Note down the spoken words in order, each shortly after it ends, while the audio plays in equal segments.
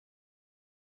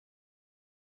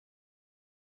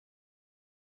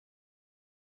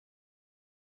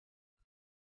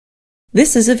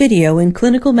This is a video in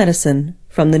clinical medicine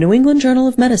from the New England Journal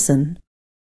of Medicine.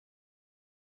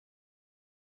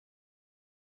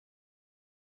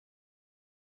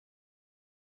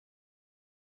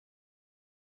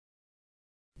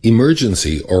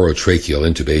 Emergency orotracheal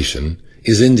intubation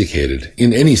is indicated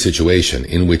in any situation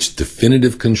in which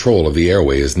definitive control of the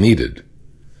airway is needed.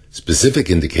 Specific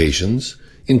indications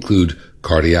include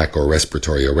cardiac or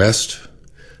respiratory arrest,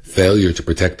 failure to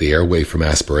protect the airway from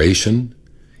aspiration,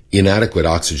 inadequate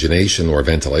oxygenation or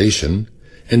ventilation,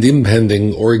 and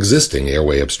impending or existing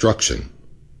airway obstruction.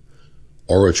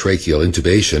 Orotracheal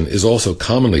intubation is also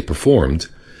commonly performed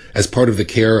as part of the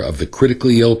care of the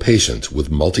critically ill patient with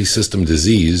multisystem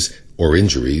disease or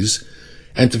injuries,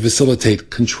 and to facilitate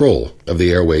control of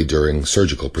the airway during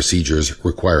surgical procedures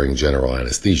requiring general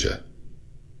anesthesia.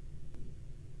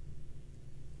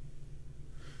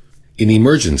 In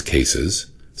emergent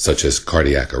cases, such as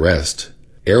cardiac arrest,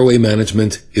 airway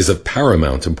management is of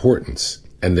paramount importance,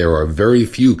 and there are very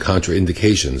few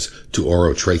contraindications to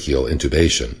orotracheal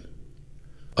intubation.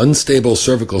 Unstable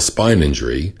cervical spine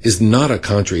injury is not a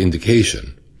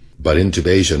contraindication, but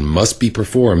intubation must be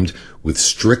performed with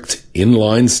strict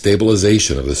inline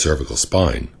stabilization of the cervical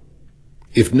spine.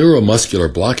 If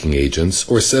neuromuscular blocking agents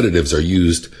or sedatives are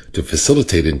used to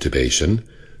facilitate intubation,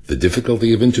 the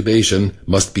difficulty of intubation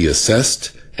must be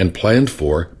assessed and planned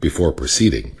for before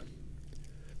proceeding.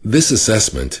 This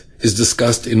assessment is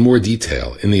discussed in more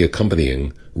detail in the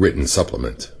accompanying written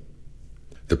supplement.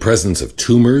 The presence of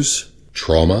tumors,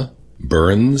 trauma,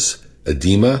 burns,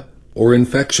 edema, or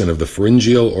infection of the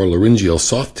pharyngeal or laryngeal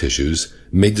soft tissues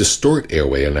may distort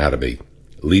airway anatomy,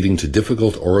 leading to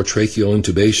difficult orotracheal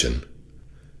intubation.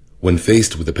 When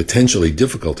faced with a potentially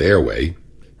difficult airway,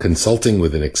 consulting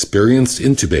with an experienced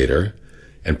intubator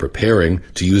and preparing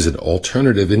to use an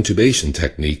alternative intubation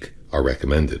technique are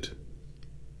recommended.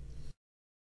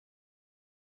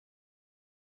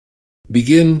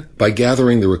 Begin by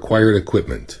gathering the required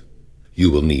equipment.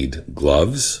 You will need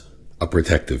gloves, a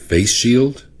protective face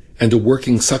shield, and a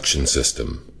working suction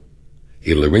system, a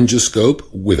laryngoscope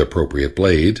with appropriate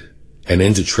blade, an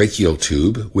endotracheal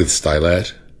tube with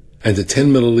stylet, and a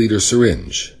 10 milliliter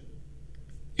syringe.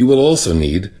 You will also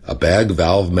need a bag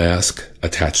valve mask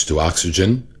attached to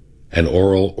oxygen, an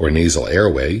oral or nasal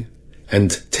airway,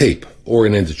 and tape or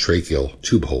an endotracheal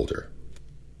tube holder.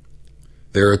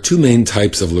 There are two main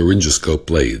types of laryngoscope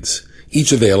blades,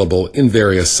 each available in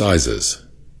various sizes.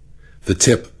 The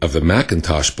tip of the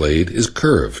Macintosh blade is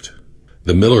curved.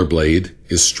 The Miller blade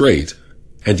is straight,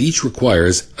 and each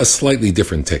requires a slightly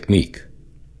different technique.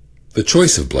 The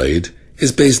choice of blade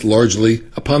is based largely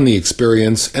upon the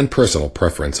experience and personal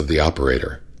preference of the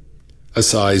operator. A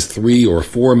size 3 or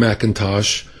 4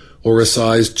 Macintosh or a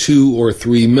size 2 or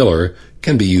 3 Miller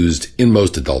can be used in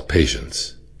most adult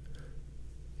patients.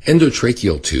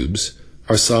 Endotracheal tubes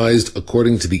are sized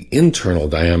according to the internal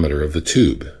diameter of the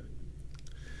tube.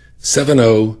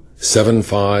 7.0,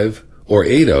 7.5, or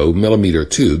 8.0 millimeter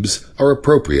tubes are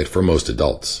appropriate for most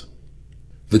adults.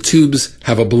 The tubes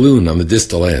have a balloon on the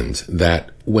distal end that,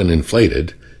 when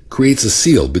inflated, creates a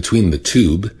seal between the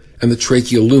tube and the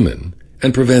tracheal lumen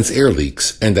and prevents air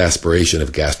leaks and aspiration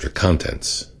of gastric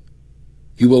contents.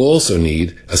 You will also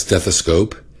need a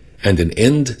stethoscope and an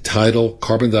end-tidal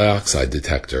carbon dioxide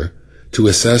detector to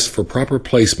assess for proper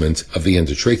placement of the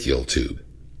endotracheal tube.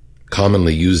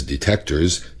 Commonly used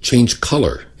detectors change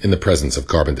color in the presence of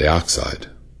carbon dioxide.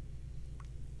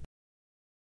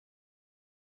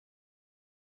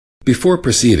 Before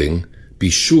proceeding, be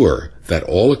sure that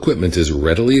all equipment is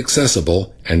readily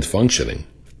accessible and functioning.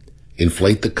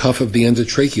 Inflate the cuff of the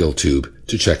endotracheal tube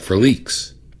to check for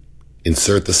leaks.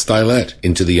 Insert the stylet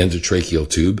into the endotracheal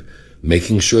tube,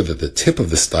 making sure that the tip of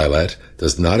the stylet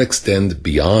does not extend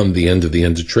beyond the end of the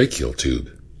endotracheal tube.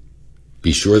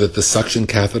 Be sure that the suction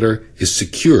catheter is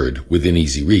secured within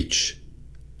easy reach.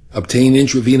 Obtain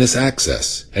intravenous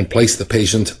access and place the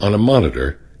patient on a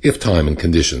monitor if time and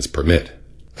conditions permit.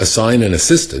 Assign an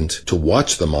assistant to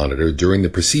watch the monitor during the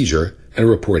procedure and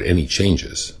report any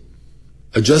changes.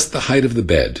 Adjust the height of the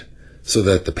bed so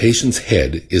that the patient's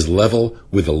head is level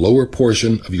with the lower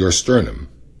portion of your sternum.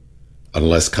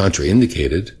 Unless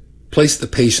contraindicated, place the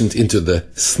patient into the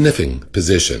sniffing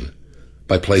position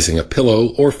by placing a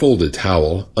pillow or folded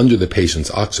towel under the patient's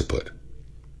occiput.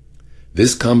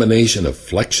 This combination of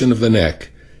flexion of the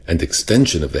neck and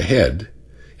extension of the head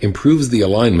improves the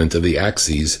alignment of the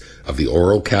axes of the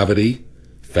oral cavity,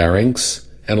 pharynx,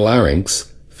 and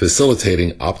larynx,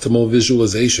 facilitating optimal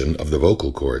visualization of the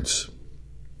vocal cords.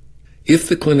 If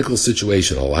the clinical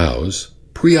situation allows,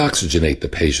 pre-oxygenate the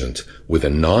patient with a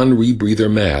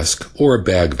non-rebreather mask or a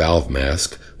bag valve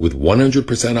mask with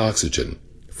 100% oxygen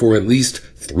for at least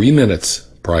 3 minutes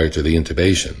prior to the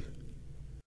intubation.